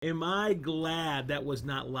Am I glad that was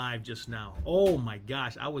not live just now? Oh my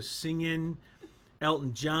gosh, I was singing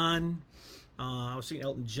Elton John.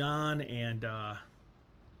 And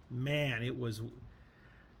man, it was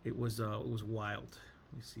wild.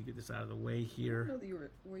 Let me see, get this out of the way I here. don't know that you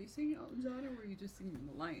were you singing Elton John or were you just singing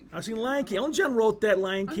the Lion King? I was singing Lion King. Elton John wrote that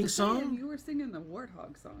Lion I'm King just saying, song. you were singing the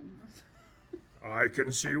Warthog song. I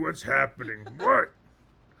can see what's happening. What?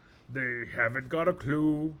 They haven't got a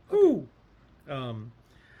clue. Who?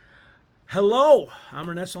 Hello, I'm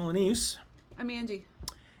Ernest Solanese, I'm Angie.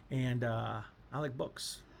 and I like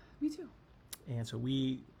books. Me too. And so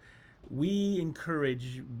we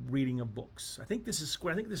encourage reading of books. I think this is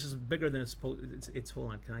square. I think this is bigger than it's supposed. It's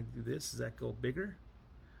hold on. Can I do this? Does that go bigger?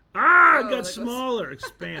 It got smaller.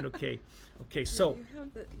 Expand. Okay. Okay. So. You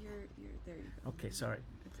have the you're there. You go. Okay. Sorry.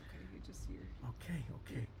 It's okay. You're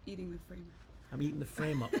Okay. eating the frame. I'm eating the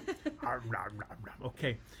frame up.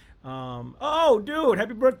 Okay. Oh, dude,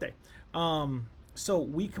 happy birthday. So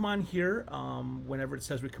we come on here whenever it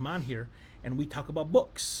says we come on here, and we talk about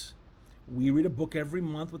books. We read a book every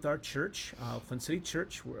month with our church, Flint City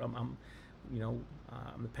Church. Where I'm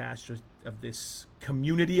the pastor of this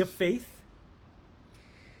community of faith,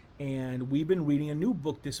 and we've been reading a new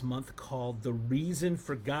book this month called "The Reason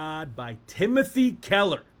for God" by Timothy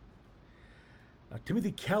Keller.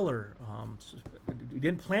 Timothy Keller, we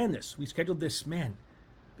didn't plan this. We scheduled this,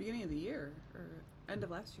 Beginning of the year or end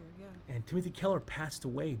of last year, yeah. And Timothy Keller passed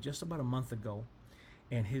away just about a month ago.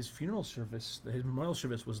 And his memorial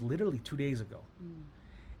service was literally 2 days ago.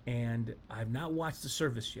 And I've not watched the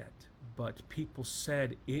service yet, but people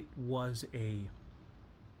said it was the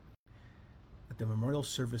memorial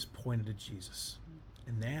service pointed to Jesus.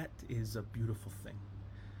 And that is a beautiful thing.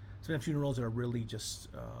 Sometimes funerals are really just,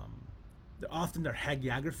 they're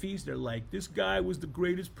hagiographies. They're like, this guy was the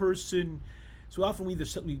greatest person. So often we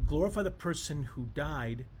glorify the person who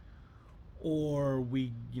died, or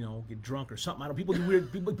we, get drunk or something. I don't know. People do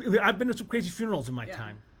weird. I've been to some crazy funerals in my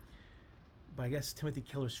time, but I guess Timothy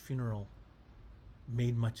Keller's funeral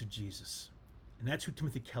made much of Jesus, and that's who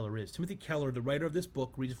Timothy Keller is. Timothy Keller, the writer of this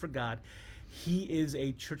book, Reason for God, he is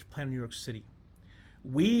a church planter in New York City.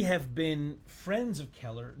 We have been friends of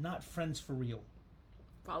Keller, not friends for real.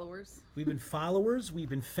 Followers. We've been followers. We've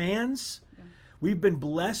been fans. Yeah. We've been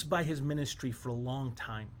blessed by his ministry for a long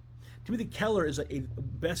time. Timothy Keller is a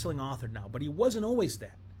best-selling author now, but he wasn't always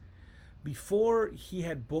that. Before he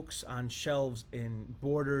had books on shelves in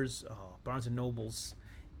Borders, Barnes & Nobles,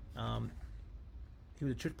 he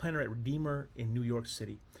was a church planter at Redeemer in New York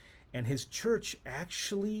City. And his church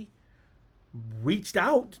actually reached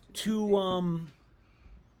out to,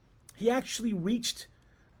 he actually reached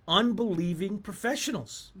unbelieving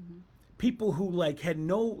professionals. People who had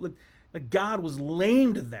God was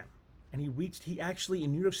lame to them. And he actually,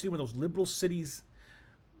 in New York City, one of those liberal cities,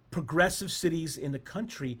 progressive cities in the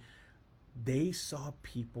country, they saw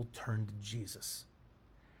people turn to Jesus.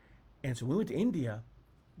 And so when we went to India,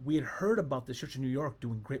 we had heard about the church in New York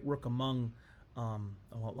doing great work among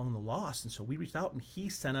the lost. And so we reached out, and he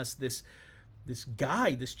sent us this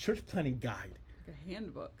guide, this church planting guide. Like a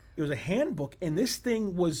handbook. It was a handbook, and this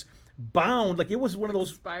thing was bound, like it was one of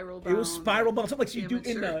those spiral bound. It was spiral bound, something like you do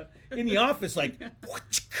in the office, like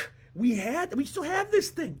we still have this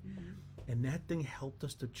thing, and that thing helped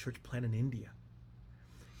us to church plant in India.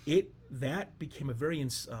 That became a very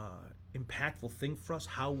impactful thing for us,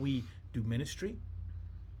 how we do ministry.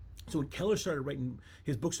 So when Keller started writing,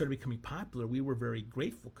 his book started becoming popular, we were very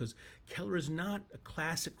grateful, because Keller is not a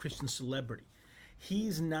classic Christian celebrity.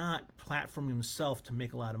 He's not platforming himself to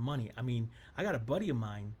make a lot of money. I mean, I got a buddy of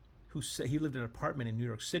mine who said he lived in an apartment in New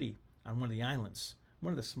York City on one of the islands,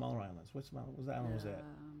 one of the smaller islands. What island was that?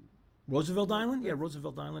 Roosevelt Island? Yeah,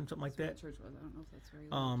 Roosevelt Island, something like that. Church was. I don't know if that's very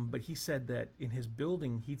But he said that in his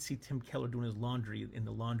building, he'd see Tim Keller doing his laundry in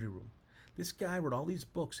the laundry room. This guy wrote all these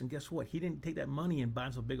books, and guess what? He didn't take that money and buy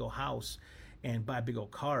himself a big old house and buy big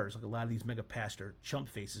old cars like a lot of these mega pastor chump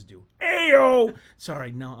faces do. Ayo!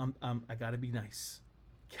 Sorry, no, I gotta be nice.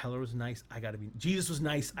 Keller was nice. Jesus was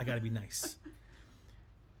nice. I gotta be nice.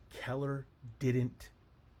 Keller didn't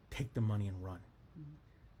take the money and run.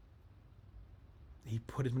 He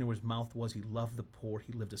put his money where his mouth was. He loved the poor.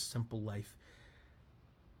 He lived a simple life.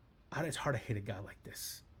 It's hard to hate a guy like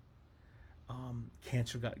this.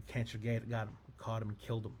 Cancer got him, caught him, and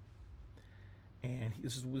killed him. And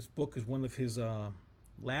this book is one of his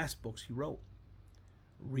last books he wrote.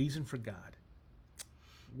 Reason for God.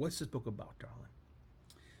 What's this book about, darling?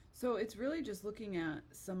 So it's really just looking at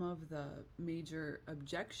some of the major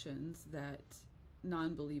objections that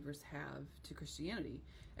non-believers have to Christianity.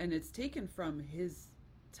 And it's taken from his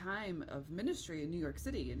time of ministry in New York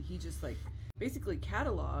City. And he just basically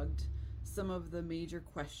cataloged some of the major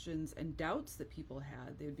questions and doubts that people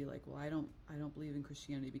had. They would be like, well, I don't believe in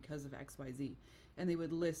Christianity because of XYZ. And they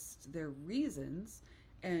would list their reasons,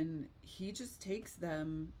 and he just takes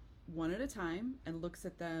them one at a time and looks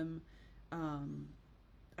at them,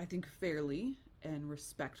 I think, fairly and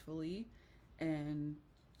respectfully, and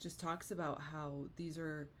just talks about how these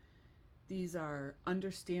are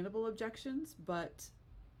understandable objections, but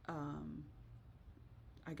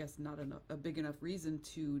I guess not a big enough reason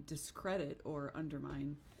to discredit or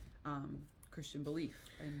undermine Christian belief.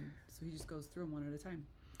 And so he just goes through them one at a time.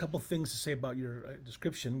 A couple things to say about your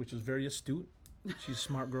description, which was very astute. She's a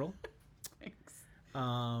smart girl. Thanks.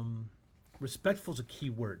 Respectful is a key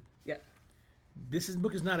word. Yeah. This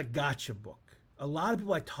book is not a gotcha book. A lot of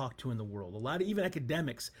people I talk to in the world, a lot of even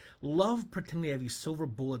academics, love pretending they have these silver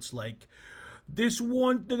bullets like, this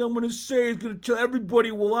one thing I'm going to say is going to tell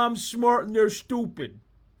everybody, well, I'm smart and they're stupid.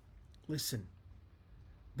 Listen,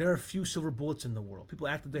 there are a few silver bullets in the world. People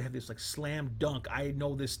act like they have this like slam dunk, I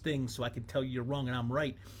know this thing so I can tell you you're wrong and I'm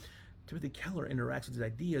right. Timothy Keller interacts with these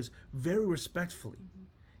ideas very respectfully. Mm-hmm.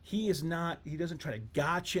 He doesn't try to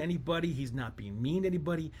gotcha anybody. He's not being mean to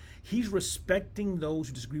anybody. He's respecting those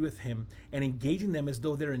who disagree with him and engaging them as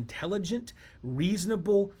though they're intelligent,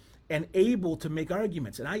 reasonable, and able to make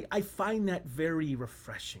arguments. And I find that very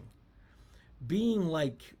refreshing. Being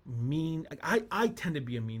like mean, I tend to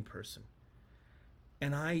be a mean person.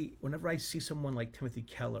 And whenever I see someone like Timothy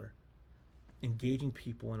Keller engaging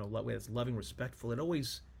people in a way that's loving, respectful, I'm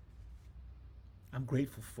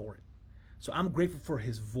grateful for it. So I'm grateful for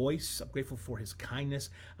his voice. I'm grateful for his kindness.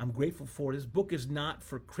 I'm grateful for this book is not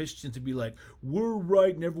for Christians to be like, we're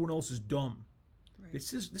right and everyone else is dumb. Right.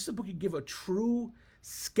 This is a book you give a true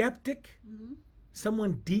skeptic, mm-hmm.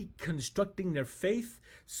 someone deconstructing their faith,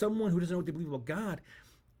 someone who doesn't know what they believe about God.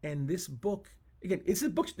 And this book, again, and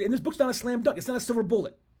this book's not a slam dunk. It's not a silver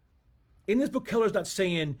bullet. In this book, Keller's not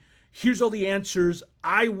saying, here's all the answers,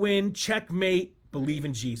 I win, checkmate, believe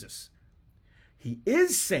in Jesus. He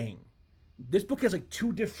is saying, this book has like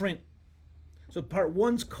two different, so part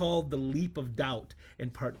one's called The Leap of Doubt,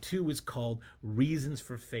 and part two is called Reasons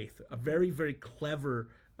for Faith. A very, very clever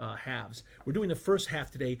halves. We're doing the first half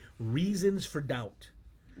today, Reasons for Doubt.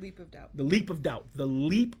 Leap of doubt. The leap of doubt. The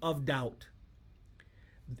leap of doubt.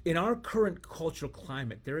 In our current cultural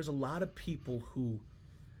climate, there is a lot of people who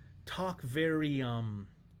talk very,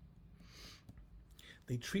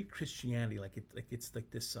 they treat Christianity like it's like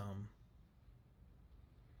this,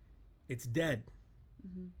 it's dead.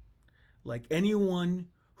 Mm-hmm. Like anyone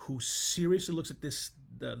who seriously looks at the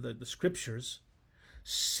scriptures,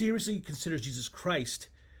 seriously considers Jesus Christ,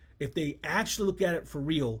 if they actually look at it for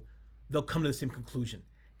real, they'll come to the same conclusion.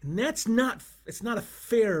 And it's not a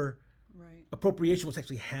fair right. appropriation of what's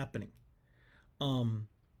actually happening. And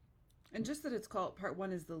just that it's called, part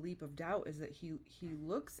one is the leap of doubt, is that he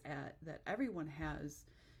looks at that everyone has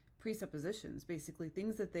presuppositions, basically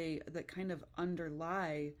things that kind of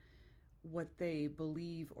underlie what they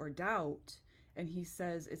believe or doubt. And he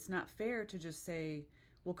says it's not fair to just say,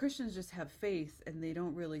 well, Christians just have faith and they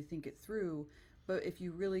don't really think it through. But if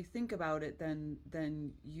you really think about it, then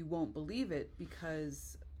you won't believe it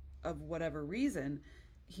because of whatever reason.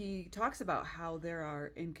 He talks about how there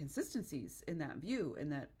are inconsistencies in that view,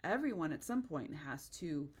 and that everyone at some point has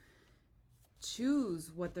to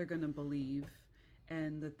choose what they're going to believe,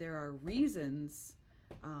 and that there are reasons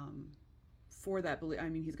for that belief. I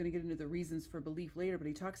mean, he's going to get into the reasons for belief later, but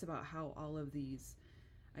he talks about how all of these,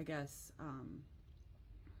 I guess,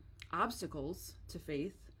 obstacles to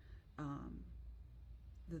faith,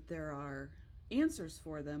 that there are answers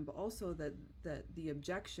for them, but also that the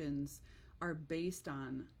objections are based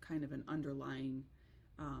on kind of an underlying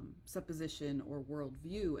supposition or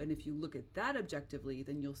worldview. And if you look at that objectively,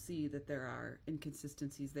 then you'll see that there are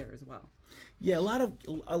inconsistencies there as well. Yeah, a lot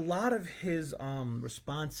of his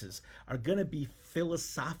responses are going to be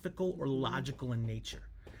philosophical or logical in nature.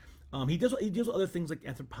 He deals with other things like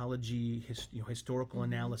anthropology, historical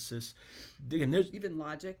analysis. Again, there's even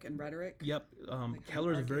logic and rhetoric. Yep,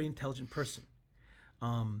 Keller is a very intelligent person.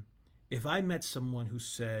 If I met someone who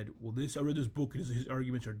said, "Well, I read this book and his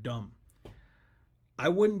arguments are dumb," I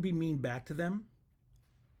wouldn't be mean back to them,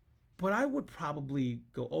 but I would probably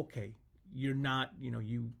go, "Okay, you're not,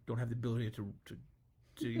 you don't have the ability to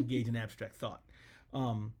engage in abstract thought."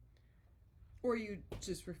 Or you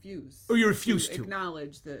just refuse. Or you refuse to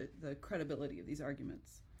acknowledge the credibility of these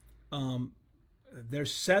arguments.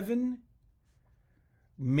 There's 7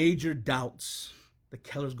 major doubts that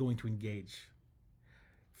Keller's going to engage.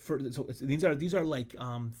 So these are like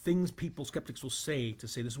things skeptics will say to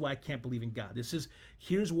say, this is why I can't believe in God.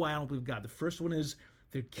 Here's why I don't believe in God. The first one is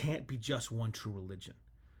there can't be just one true religion.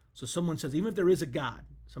 So someone says, even if there is a God,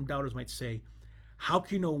 some doubters might say, how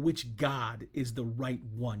can you know which God is the right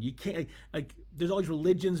one? You can't, like, there's all these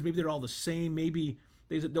religions, maybe they're all the same. Maybe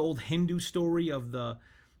there's the old Hindu story of the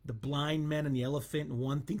blind men and the elephant, and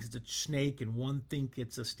one thinks it's a snake, and one thinks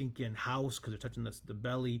it's a stinking house because they're touching the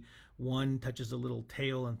belly. One touches the little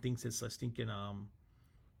tail and thinks it's a stinking, I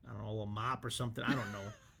don't know, a mop or something. I don't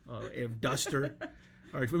know, a duster.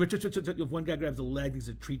 Or if one guy grabs a leg, thinks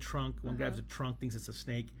it's a tree trunk. One grabs a trunk, thinks it's a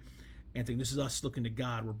snake. And think, this is us looking to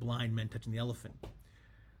God. We're blind men touching the elephant.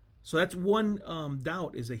 So that's one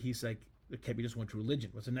doubt, is that he's like, there can't be just one true religion.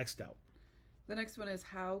 What's the next doubt? The next one is,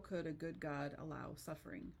 how could a good God allow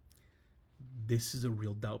suffering? This is a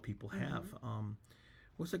real doubt people have.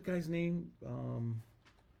 What's that guy's name?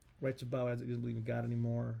 Writes about he doesn't believe in God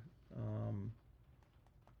anymore.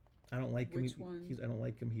 I don't like him. Which one? I don't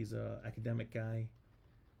like him. He's a academic guy.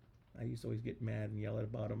 I used to always get mad and yell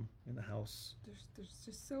about him in the house. There's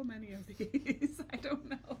just so many of these. I don't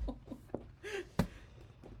know.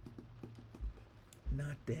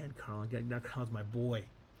 Not Dan Carlin. Dan Carlin's my boy.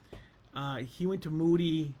 He went to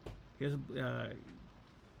Moody. There's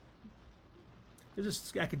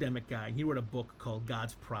this academic guy. He wrote a book called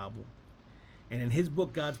God's Problem. And in his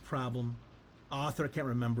book, God's Problem, author, I can't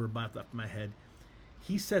remember about the top of my head,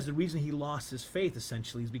 he says the reason he lost his faith,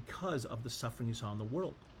 essentially, is because of the suffering he saw in the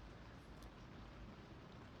world.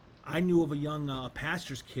 I knew of a young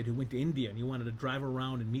pastor's kid who went to India, and he wanted to drive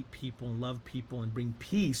around and meet people and love people and bring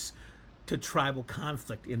peace to tribal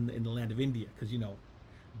conflict in the land of India. Because,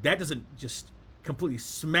 that doesn't just completely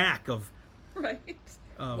smack of... Right.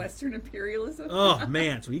 Western imperialism. Oh,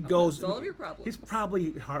 man. So he goes... Solve all of your problems. His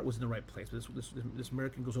probably heart was in the right place. But this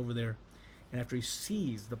American goes over there, and after he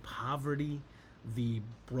sees the poverty, the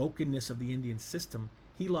brokenness of the Indian system,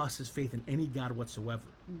 he lost his faith in any God whatsoever.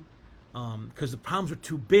 Because the problems were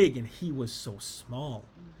too big and he was so small.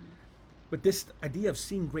 But this idea of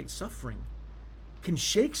seeing great suffering can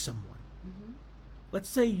shake someone. Let's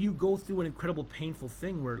say you go through an incredible painful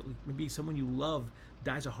thing where maybe someone you love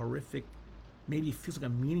dies a horrific, maybe it feels like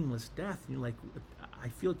a meaningless death, and you're like, I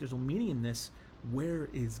feel like there's no meaning in this. Where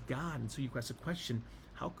is God? And so you ask the question,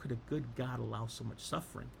 how could a good God allow so much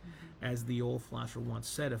suffering? As the old philosopher once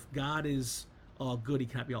said, if God is all good, he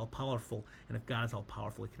cannot be all powerful, and if God is all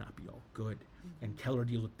powerful, he cannot be all good. And Keller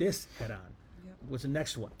deals with this head on. Yep. What's the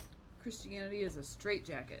next one? Christianity is a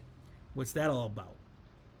straitjacket. What's that all about?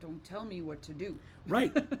 Don't tell me what to do.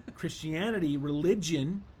 Right. Christianity,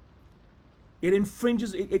 religion, it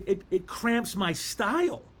infringes, it cramps my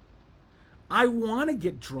style. I want to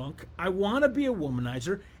get drunk, I want to be a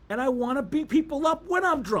womanizer, and I want to beat people up when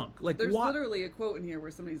I'm drunk. Like, there's literally a quote in here where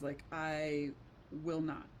somebody's like, I will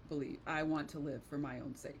not believe, I want to live for my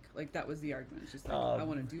own sake. Like, that was the argument. It's just like, I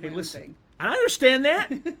want to do my own thing. I understand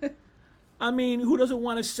that. I mean, who doesn't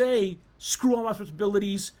want to say, screw all my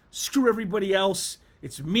responsibilities, screw everybody else,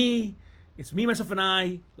 it's me, myself, and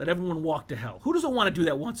I, let everyone walk to hell. Who doesn't want to do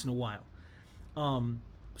that once in a while?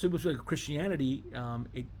 So with Christianity,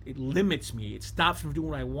 it limits me. It stops me from doing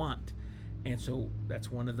what I want. And so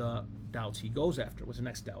that's one of the doubts he goes after. What's the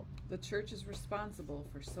next doubt? The church is responsible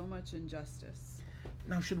for so much injustice.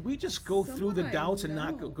 Now, should we just go through the doubts and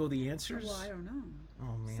not go the answers? Well, I don't know.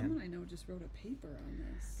 Oh, man. Someone I know just wrote a paper on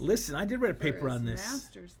this. Listen, I did write a paper on this.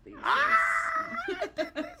 Master's thesis.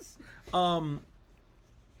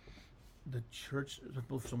 The church is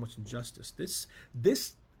responsible for so much injustice.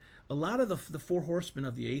 This, a lot of the four horsemen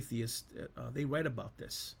of the atheists, they write about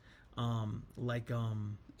this.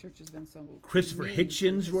 Church has been so Christopher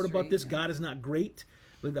Hitchens wrote about this. God is not great.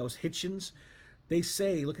 I believe that was Hitchens. They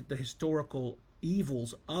say, look at the historical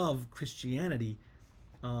evils of Christianity.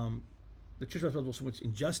 The church is responsible for so much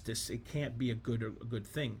injustice. It can't be a good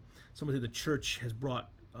thing. Somebody said the church has brought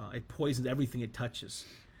it poisons everything it touches.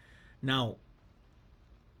 Now,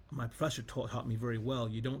 my professor taught me very well.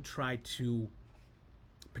 You don't try to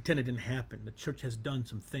pretend it didn't happen. The church has done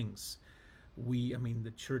some things.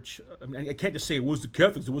 The church. I can't just say it was the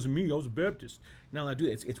Catholics. It wasn't me. I was a Baptist. Now I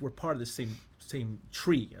do that. We're part of the same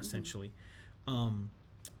tree essentially.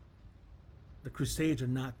 The Crusades are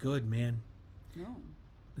not good, man. No.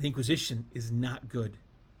 The Inquisition is not good.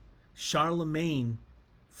 Charlemagne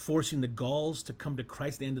forcing the Gauls to come to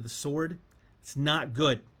Christ at the end of the sword. It's not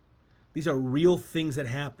good. These are real things that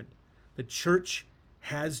happened. The church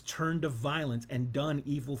has turned to violence and done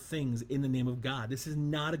evil things in the name of God. This is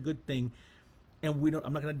not a good thing, and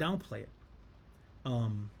I'm not going to downplay it.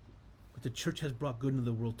 But the church has brought good into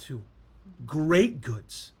the world too. Great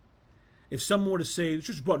goods. If someone were to say, the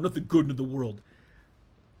church has brought nothing good into the world,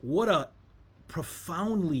 what a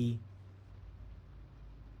profoundly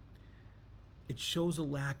it shows a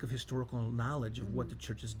lack of historical knowledge of what the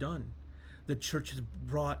church has done. The church has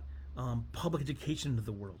brought public education into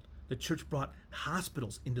the world. The church brought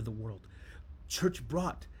hospitals into the world. Church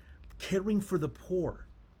brought caring for the poor.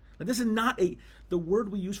 Now, this is not the word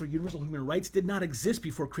we use for universal human rights did not exist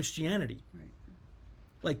before Christianity. Right.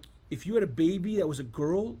 Like, if you had a baby that was a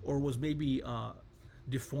girl or was maybe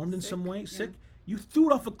deformed in some way, sick, you threw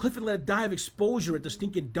it off a cliff and let it die of exposure at the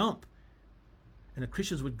stinking dump. And the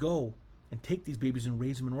Christians would go and take these babies and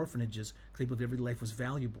raise them in orphanages because they believed every life was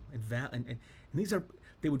valuable. And these are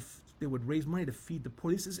they would raise money to feed the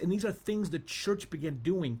poor. These are things the church began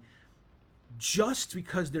doing just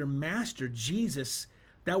because their master, Jesus,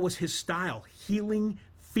 that was his style: healing,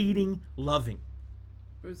 feeding, loving.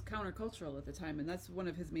 It was countercultural at the time, and that's one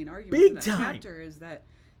of his main arguments Big in that time. chapter is that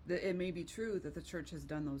it may be true that the church has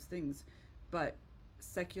done those things, but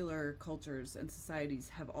secular cultures and societies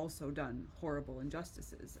have also done horrible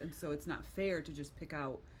injustices, and so it's not fair to just pick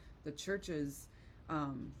out the church's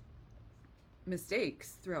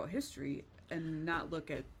mistakes throughout history and not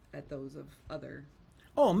look at those of other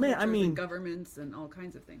Oh man, I mean, governments and all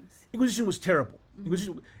kinds of things. Inquisition was terrible.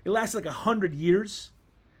 It lasted like 100 years.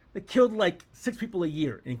 They killed like 6 people a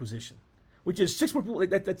year in Inquisition, which is 6 more people.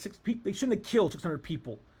 That's 6 people. They shouldn't have killed 600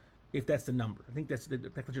 people, if that's the number. I think that's the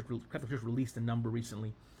Catholic Church released a number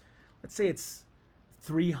recently. Let's say it's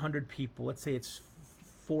 300 people. Let's say it's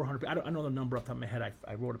 400. I don't know the number off the top of my head.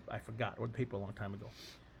 I wrote it. I forgot. I wrote the paper a long time ago.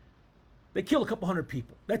 They killed a couple hundred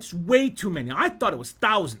people. That's way too many. I thought it was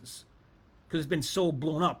thousands because it's been so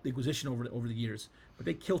blown up, the Inquisition over the years. But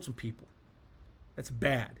they killed some people. That's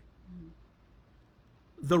bad.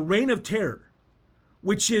 The Reign of Terror,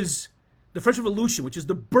 which is the French Revolution, which is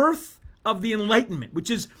the birth of the Enlightenment,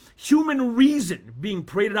 which is human reason being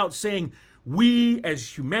paraded out saying, we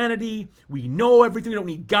as humanity, we know everything, we don't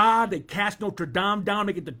need God. They cast Notre Dame down,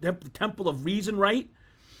 make it the temple of reason, right?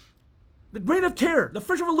 The Reign of Terror, the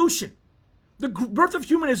French Revolution, the birth of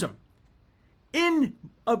humanism, in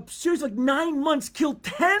a series of like 9 months, killed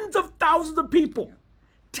tens of thousands of people.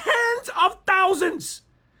 Tens of thousands!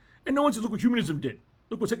 And no one says, look what humanism did.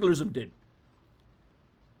 Look what secularism did.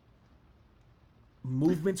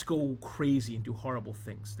 Movements go crazy and do horrible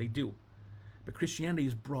things. They do. But Christianity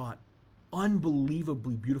has brought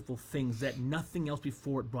unbelievably beautiful things that nothing else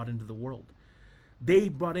before it brought into the world. They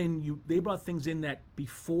brought things in that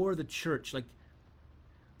before the church, like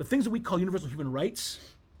the things that we call universal human rights,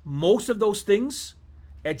 most of those things,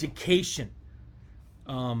 education,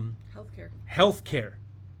 healthcare,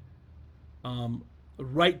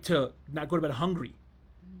 right to not go to bed hungry.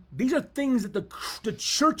 These are things that the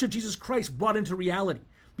Church of Jesus Christ brought into reality.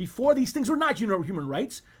 Before, these things were not human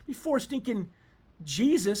rights. Before stinking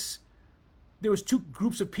Jesus, there was 2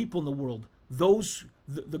 groups of people in the world. Those,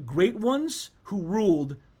 the great ones who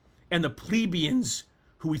ruled, and the plebeians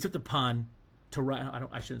who we stepped upon to,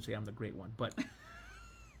 I shouldn't say I'm the great one, but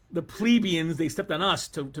the plebeians, they stepped on us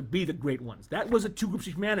to be the great ones. That was the 2 groups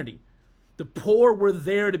of humanity. The poor were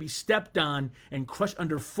there to be stepped on and crushed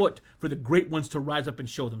underfoot for the great ones to rise up and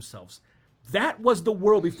show themselves. That was the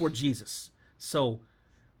world before Jesus. So,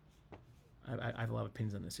 I have a lot of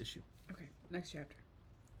opinions on this issue. Okay, next chapter.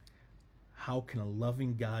 How can a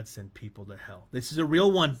loving God send people to hell? This is a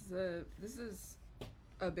real one. This is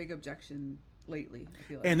a big objection lately, I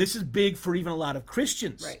feel like. And this is big for even a lot of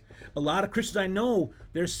Christians. Right. A lot of Christians I know,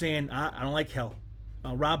 they're saying, I don't like hell.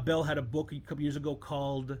 Rob Bell had a book a couple years ago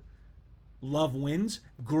called Love Wins.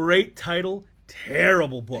 Great title,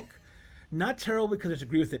 terrible book. Not terrible because I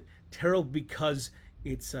disagree with it. Terrible because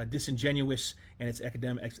it's disingenuous and it's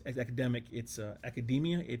academic. It's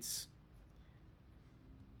academia. It's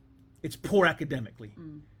poor academically.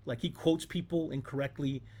 Like he quotes people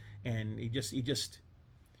incorrectly, and it's just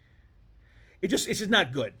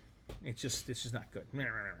not good. It's just not good.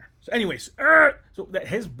 So, anyways, so that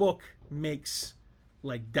his book makes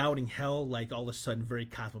like doubting hell like all of a sudden very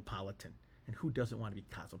cosmopolitan. And who doesn't want to be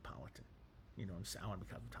cosmopolitan? You know, I want to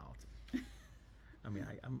be cosmopolitan. I mean,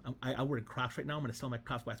 I wear Crocs right now. I'm going to sell my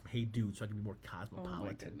Crocs by some Hey Dude so I can be more cosmopolitan. Oh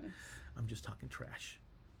my goodness. I'm just talking trash.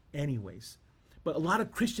 Anyways, but a lot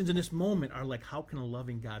of Christians in this moment are like, how can a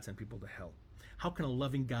loving God send people to hell? How can a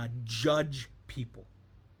loving God judge people?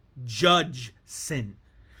 Judge sin.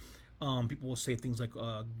 People will say things like,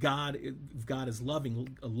 if God is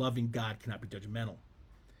loving, a loving God cannot be judgmental.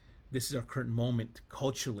 This is our current moment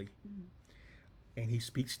culturally. And he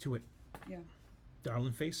speaks to it. Yeah.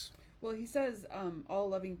 Darling face. Well, he says all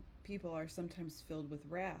loving people are sometimes filled with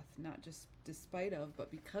wrath, not just despite of,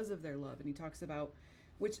 but because of their love. And he talks about,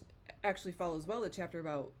 which actually follows well the chapter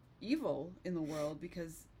about evil in the world,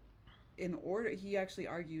 because he actually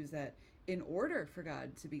argues that in order for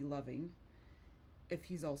God to be loving, if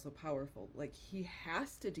he's also powerful. Like, he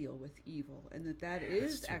has to deal with evil, and that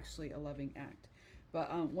is actually a loving act. But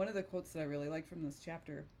one of the quotes that I really like from this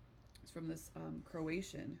chapter is from this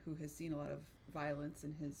Croatian who has seen a lot of violence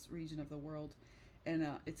in his region of the world, and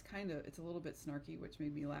it's a little bit snarky, which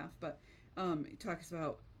made me laugh. But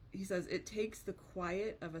he says, it takes the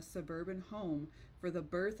quiet of a suburban home for the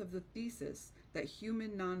birth of the thesis that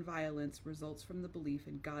human nonviolence results from the belief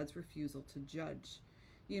in God's refusal to judge.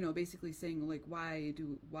 Basically saying, like, why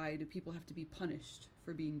do people have to be punished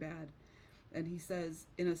for being bad? And he says,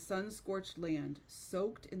 in a sun-scorched land,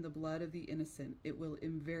 soaked in the blood of the innocent, it will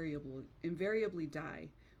invariably die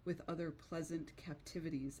with other pleasant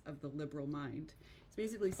captivities of the liberal mind. It's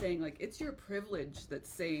basically saying, like, it's your privilege that's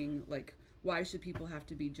saying, like, why should people have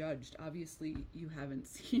to be judged? Obviously, you haven't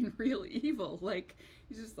seen real evil. Like,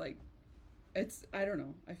 he's just like, I don't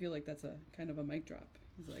know. I feel like that's a kind of a mic drop.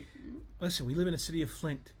 He's like, Listen, we live in a city of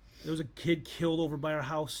Flint. There was a kid killed over by our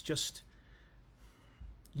house just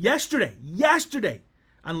yesterday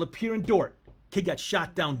on Lapeer and Dort. Kid got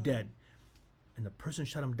shot down dead. And the person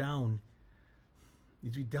shot him down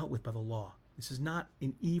needs to be dealt with by the law. This is not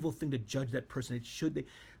an evil thing to judge that person. It should.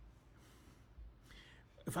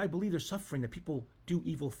 If I believe there's suffering, that people do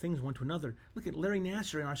evil things one to another. Look at Larry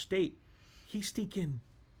Nassar in our state. He stinking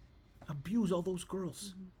abused all those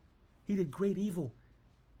girls. Mm-hmm. He did great evil.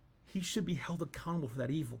 He should be held accountable for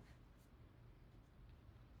that evil.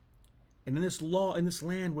 And in this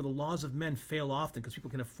land where the laws of men fail often because people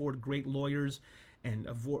can afford great lawyers and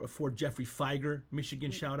afford Jeffrey Feiger,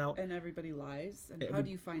 Michigan shout out. And everybody lies. And how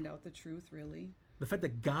do you find out the truth, really? The fact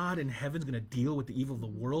that God in heaven's going to deal with the evil of the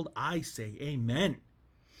world, I say amen.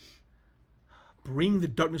 Bring the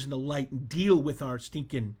darkness into light and deal with our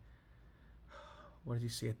stinking... What does he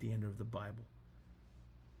say at the end of the Bible?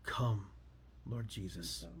 Come, Lord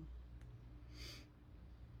Jesus.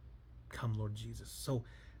 Come, Lord Jesus. So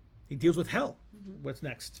he deals with hell. Mm-hmm. What's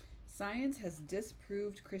next? Science has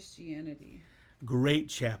disproved Christianity. Great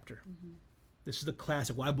chapter. Mm-hmm. This is the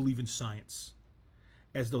classic. Why I believe in science.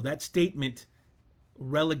 As though that statement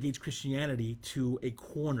relegates Christianity to a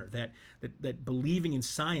corner, that believing in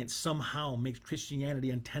science somehow makes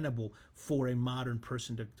Christianity untenable for a modern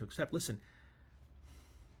person to accept. Listen,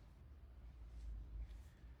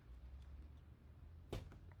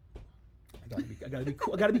 I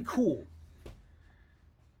gotta be cool.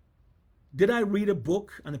 Did I read a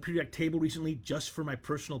book on the periodic table recently just for my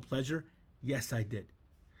personal pleasure? Yes, I did.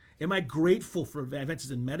 Am I grateful for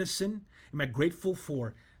advances in medicine? Am I grateful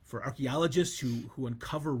for archaeologists who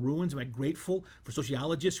uncover ruins? Am I grateful for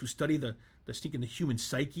sociologists who study the human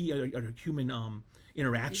psyche or human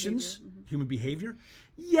interactions, behavior. Mm-hmm. Human behavior?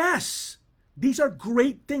 Yes, these are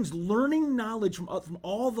great things. Learning knowledge from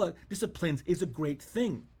all the disciplines is a great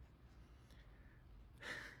thing.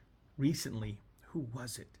 Recently, who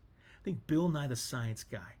was it? I think Bill Nye the Science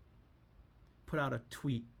Guy put out a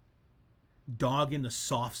tweet dogging the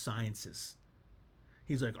soft sciences.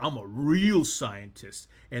 He's like, I'm a real scientist,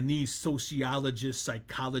 and these sociologists,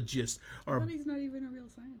 psychologists are... But he's not even a real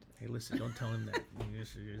scientist. Hey, listen, don't tell him that.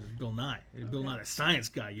 This is Bill Nye. Okay. Bill Nye, a science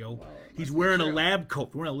guy, yo. Well, he's wearing a lab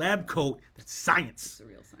coat. Wearing a lab coat, that's science. It's a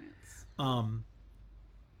real science.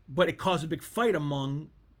 But it caused a big fight among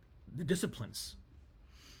the disciplines.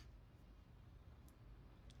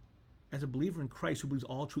 As a believer in Christ who believes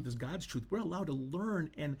all truth is God's truth, we're allowed to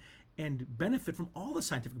learn and benefit from all the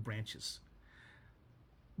scientific branches.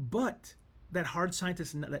 But that hard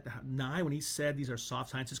scientist, that Nye, when he said these are soft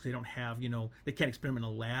scientists because they don't have, they can't experiment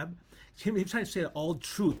in a lab, him trying to say that all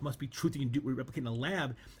truth must be truth you can replicate in a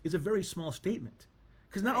lab is a very small statement.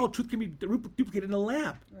 Because not all truth can be duplicated in a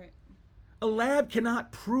lab. Right. A lab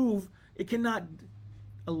cannot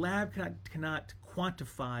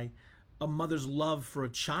quantify a mother's love for a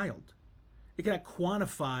child. It cannot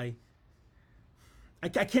quantify. I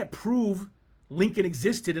can't prove Lincoln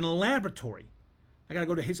existed in a laboratory. I gotta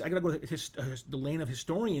go to the lane of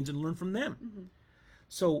historians and learn from them. Mm-hmm.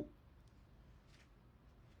 So,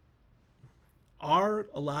 are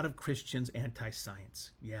a lot of Christians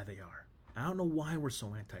anti-science? Yeah, they are. I don't know why we're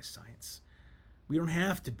so anti-science. We don't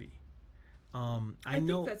have to be. I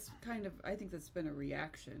think that's been a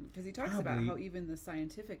reaction because he talks about how even the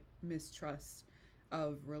scientific mistrust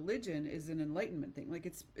of religion is an Enlightenment thing. Like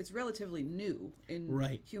it's relatively new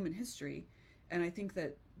in human history, and I think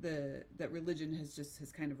that that religion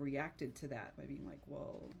has kind of reacted to that by being like,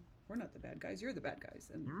 well, we're not the bad guys, you're the bad guys,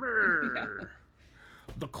 and yeah.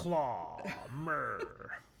 The claw,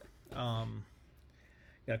 got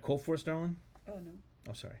a quote for us, darling? Oh no.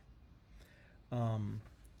 Oh, sorry.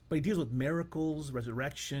 But he deals with miracles,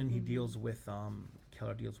 resurrection. Mm-hmm. He deals with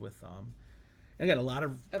Keller deals with I got a lot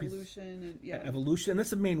of evolution and evolution, and that's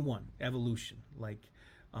the main one. Evolution, like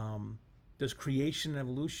there's creation and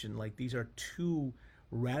evolution. Like these are two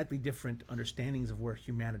radically different understandings of where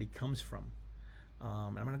humanity comes from.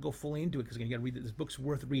 And I'm going to go fully into it because you got to read it. This book's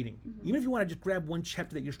worth reading. Even if you want to just grab one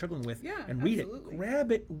chapter that you're struggling with and read absolutely. it,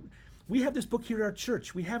 grab it. We have this book here at our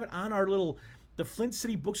church. We have it on our the Flint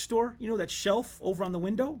City bookstore. You know that shelf over on the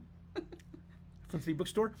window? Flint City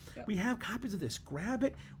bookstore. Yep. We have copies of this. Grab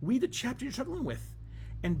it. Read the chapter you're struggling with,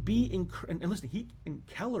 and and listen.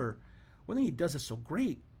 Keller, one thing he does is so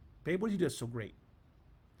great, babe. What does he do that's so great?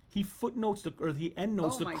 He footnotes the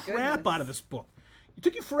endnotes the crap out of this book. It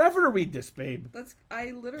took you forever to read this, babe.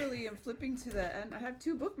 I literally am flipping to the end. I have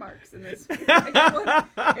 2 bookmarks in this. I got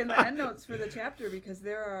one in the endnotes for the chapter because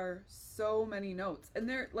there are so many notes, and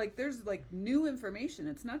there's new information.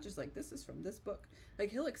 It's not just like this is from this book.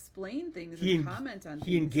 Like he'll explain things and comment on things.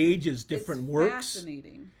 He engages different works.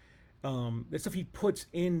 Fascinating. The stuff he puts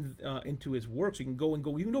into his works, you can go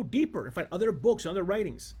deeper and find other books and other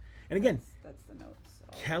writings. And again, that's the notes.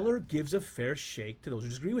 Keller gives a fair shake to those who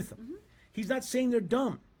disagree with him. He's not saying they're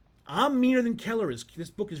dumb. I'm meaner than Keller is. This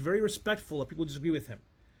book is very respectful of people who disagree with him.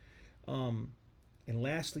 And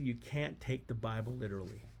lastly, you can't take the Bible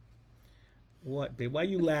literally. What, babe? Why are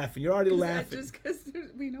you laughing? You're already laughing. Just because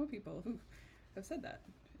we know people who have said that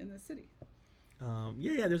in the city.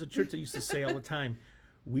 There's a church that used to say all the time,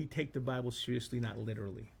 we take the Bible seriously, not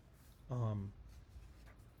literally.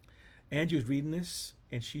 Angie was reading this,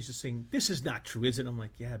 and she's just saying, this is not true, is it? I'm like,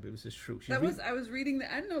 yeah, but this is true. I was reading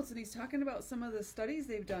the endnotes, and he's talking about some of the studies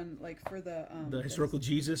they've done, like for the historical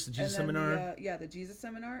Jesus, the Jesus seminar. The Jesus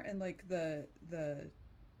seminar, and like the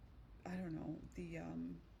I don't know, the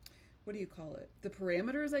what do you call it? The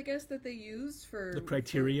parameters, I guess, that they use for the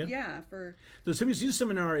criteria. The Jesus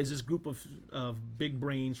seminar is this group of big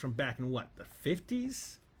brains from back in what, the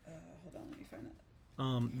 50s? Hold on, let me find that.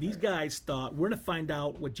 These guys thought, we're going to find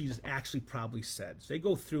out what Jesus actually probably said. So they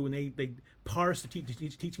go through and they parse the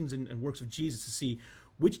teachings and works of Jesus to see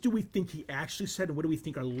which do we think he actually said and what do we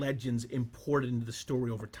think are legends imported into the story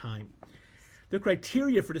over time. The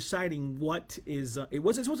criteria for deciding what is it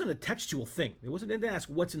wasn't a textual thing. It wasn't to ask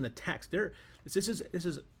what's in the text. This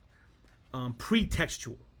is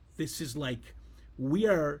pre-textual. This is like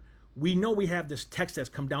we know we have this text that's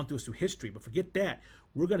come down to us through history, but forget that.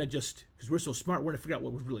 We're going to just, because we're so smart, we're going to figure out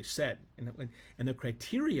what was really said. And the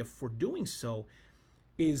criteria for doing so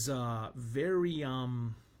is very,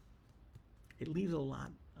 it leaves a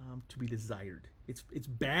lot to be desired. It's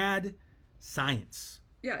bad science.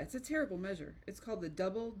 Yeah, it's a terrible measure. It's called the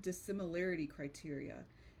double dissimilarity criteria.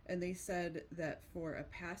 And they said that for a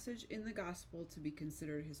passage in the gospel to be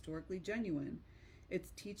considered historically genuine,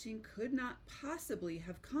 its teaching could not possibly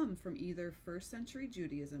have come from either first century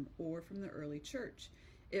Judaism or from the early church.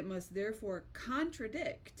 It must therefore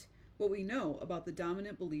contradict what we know about the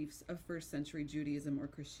dominant beliefs of first century Judaism or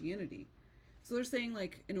Christianity. So they're saying,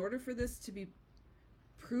 like, in order for this to be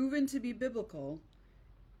proven to be biblical,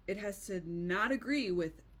 it has to not agree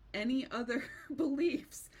with any other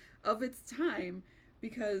beliefs of its time,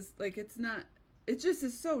 because, like, it just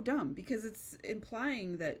is so dumb, because it's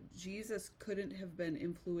implying that Jesus couldn't have been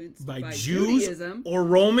influenced by Jews Judaism or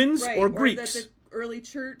Romans or Greeks. Or that the early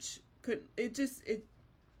church could.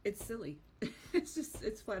 It's silly.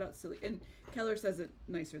 It's flat out silly. And Keller says it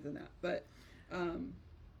nicer than that. But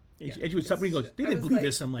somebody goes, they didn't believe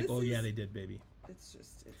this. I'm like, oh yeah, they did, baby. It's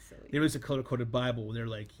silly. There is a color-coded Bible where they're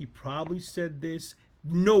like, he probably said this.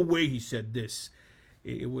 No way he said this.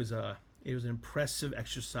 It was an impressive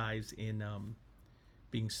exercise in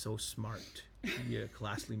being so smart. He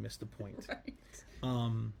colossally missed the point. Right.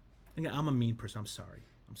 I'm a mean person. I'm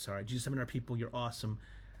sorry. Jesus Seminar people, you're awesome.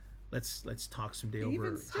 Let's talk someday over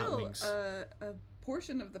even still, hot wings. A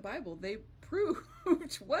portion of the Bible they proved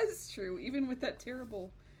was true, even with that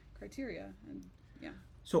terrible criteria. And yeah.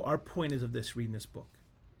 So our point is of this, reading this book.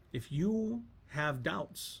 If you have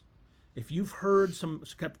doubts, if you've heard some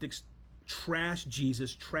skeptics trash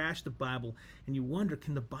Jesus, trash the Bible, and you wonder,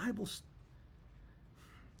 can the Bible...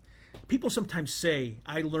 People sometimes say,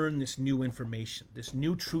 I learned this new information. This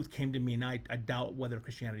new truth came to me, and I doubt whether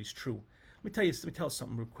Christianity is true. Let me tell you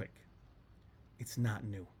something real quick. It's not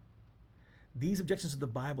new. These objections to the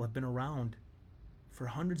Bible have been around for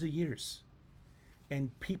hundreds of years.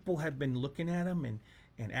 And people have been looking at them and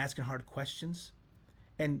asking hard questions.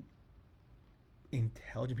 And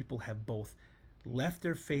intelligent people have both left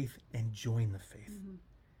their faith and joined the faith. Mm-hmm.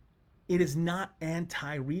 It is not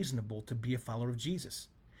anti-reasonable to be a follower of Jesus.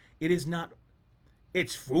 It is not,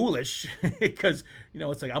 it's foolish because,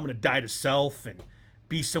 it's like I'm going to die to self and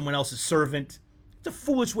be someone else's servant. It's a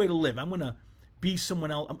foolish way to live. I'm going to be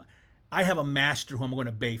someone else. I have a master who I'm going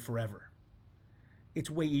to obey forever. It's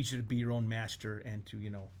way easier to be your own master and to,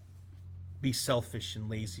 be selfish and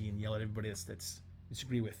lazy and yell at everybody that's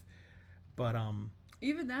disagree with. But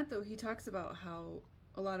Even that, though, he talks about how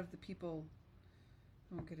a lot of the people,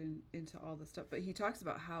 I won't get into all the stuff, but he talks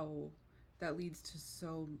about how that leads to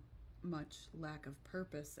so much lack of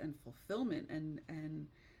purpose and fulfillment, and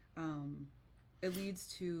it leads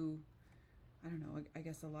to, I don't know, I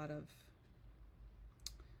guess a lot of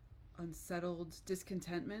unsettled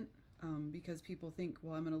discontentment, because people think,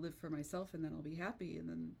 well, I'm going to live for myself and then I'll be happy, and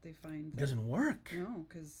then they find it doesn't work. no,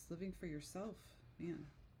 because living for yourself, man,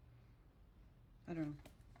 I don't know.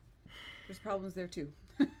 There's problems there too.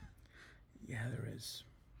 Yeah, there is.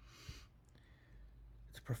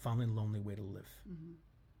 It's a profoundly lonely way to live. Mm-hmm.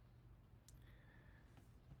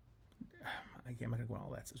 I'm not going to go on all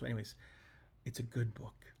that. So anyways, it's a good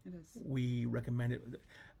book. It is. We recommend it.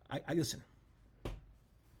 I listen.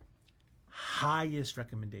 Highest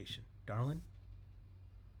recommendation. Darling?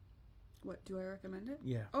 What, do I recommend it?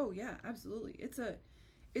 Yeah. Oh yeah, absolutely.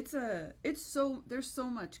 There's so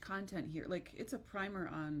much content here. Like, it's a primer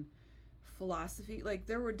on philosophy. Like,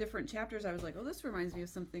 there were different chapters I was like, oh, this reminds me of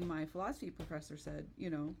something my philosophy professor said,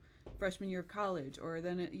 freshman year of college. Or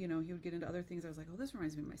then he would get into other things. I was like, oh, this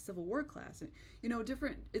reminds me of my Civil War class. And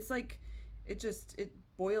different. It's like it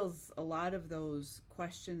boils a lot of those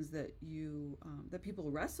questions that that people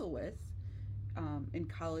wrestle with in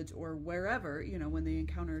college or wherever, when they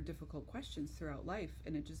encounter difficult questions throughout life,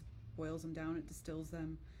 and it just boils them down, it distills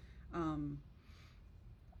them,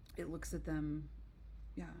 it looks at them,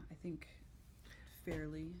 I think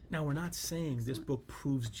fairly. Now, we're not saying this book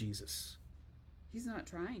proves Jesus. He's not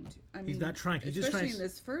trying to. I mean, he's not trying. He's especially just trying in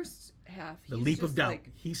this first half. The leap of doubt.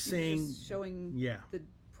 Like, he's saying, just showing the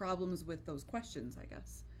problems with those questions, I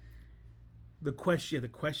guess. The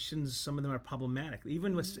questions, some of them are problematic.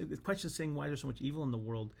 Even with the questions saying why there's so much evil in the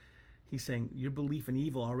world, he's saying your belief in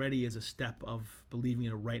evil already is a step of believing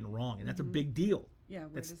in a right and wrong, and that's a big deal. Yeah,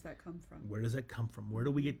 where does that come from? Where does that come from? Where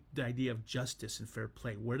do we get the idea of justice and fair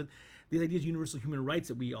play? Where do these ideas of universal human rights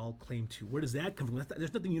that we all claim to? Where does that come from?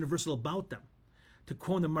 There's nothing universal about them. To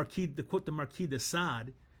quote the Marquis de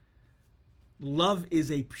Sade, love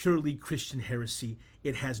is a purely Christian heresy.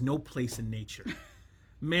 It has no place in nature.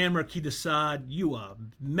 Man, Marquis de Sade, you a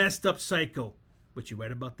messed up psycho. But you're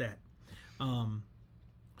right about that.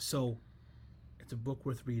 So it's a book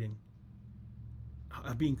worth reading.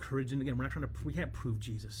 I'll be encouraging. Again, we can't prove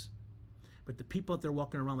Jesus. But the people out there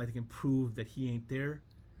walking around like they can prove that he ain't there,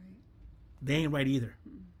 Right. They ain't right either.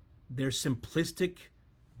 They're simplistic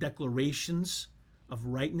declarations of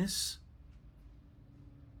rightness.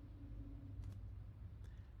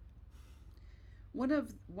 One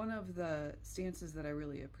of the stances that I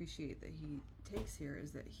really appreciate that he takes here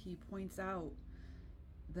is that he points out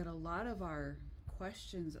that a lot of our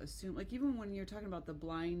questions assume, like, even when you're talking about the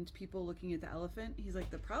blind people looking at the elephant, he's like,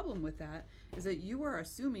 the problem with that is that you are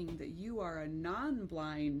assuming that you are a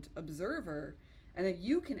non-blind observer and that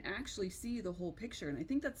you can actually see the whole picture. And I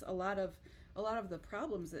think that's a lot of the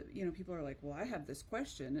problems that, people are like, well, I have this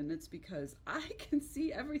question, and it's because I can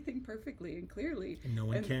see everything perfectly and clearly, And no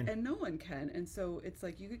one can. And no one can. And so it's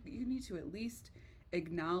like you need to at least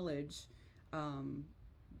acknowledge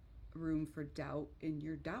room for doubt in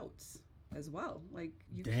your doubts as well. Like,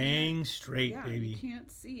 you Dang straight, baby. You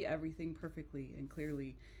can't see everything perfectly and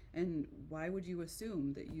clearly, and why would you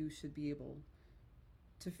assume that you should be able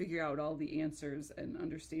to figure out all the answers and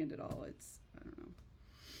understand it all? I don't know.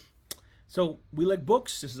 So we like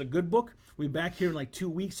books. This is a good book. We'll be back here in like 2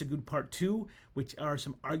 weeks to do part 2, which are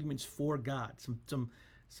some arguments for God. Some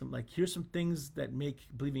like, here's some things that make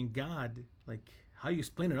believing God, like, how you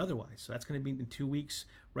explain it otherwise. So that's going to be in 2 weeks,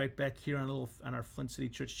 right back here on our Flint City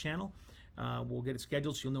Church channel. We'll get it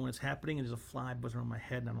scheduled so you'll know when it's happening. And there's a fly buzzing around my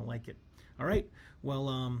head, and I don't like it. All right.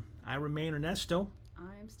 Well, I remain Ernesto.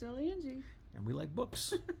 I'm still Angie. And we like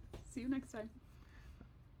books. See you next time.